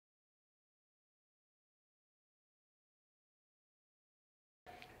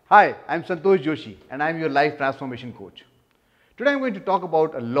Hi, I'm Santosh Joshi and I'm your life transformation coach. Today I'm going to talk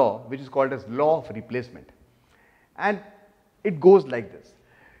about a law which is called as law of replacement. And it goes like this.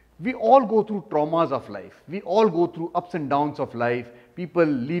 We all go through traumas of life. We all go through ups and downs of life, people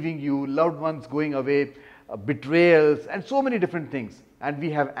leaving you, loved ones going away, betrayals and so many different things. And we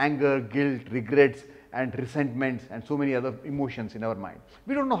have anger, guilt, regrets and resentments and so many other emotions in our mind.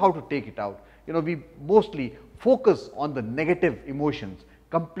 We don't know how to take it out. We mostly focus on the negative emotions,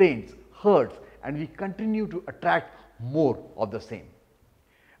 complaints, hurts, and we continue to attract more of the same.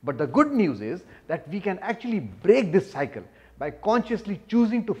 But the good news is that we can actually break this cycle by consciously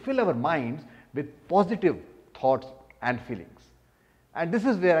choosing to fill our minds with positive thoughts and feelings. And this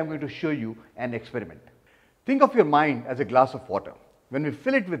is where I'm going to show you an experiment. Think of your mind as a glass of water. When we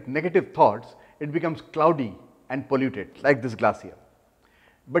fill it with negative thoughts, it becomes cloudy and polluted, like this glass here.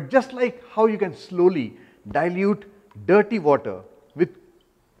 But just like how you can slowly dilute dirty water with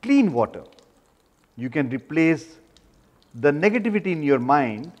clean water, you can replace the negativity in your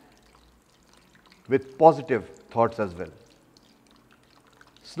mind with positive thoughts as well.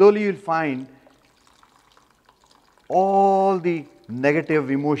 Slowly you'll find all the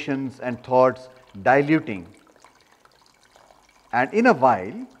negative emotions and thoughts diluting, and in a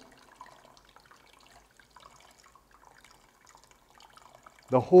while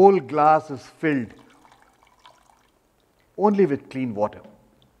the whole glass is filled only with clean water.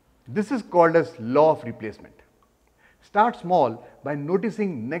 This is called as law of replacement. Start small by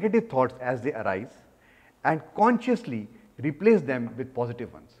noticing negative thoughts as they arise and consciously replace them with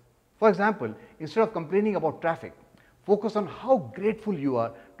positive ones. For example, instead of complaining about traffic, focus on how grateful you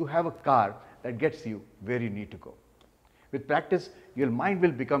are to have a car that gets you where you need to go. With practice, your mind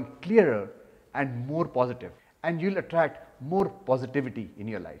will become clearer and more positive, and you'll attract more positivity in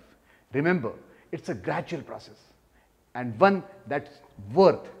your life. Remember, it's a gradual process and one that's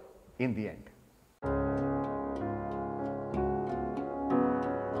worth in the end.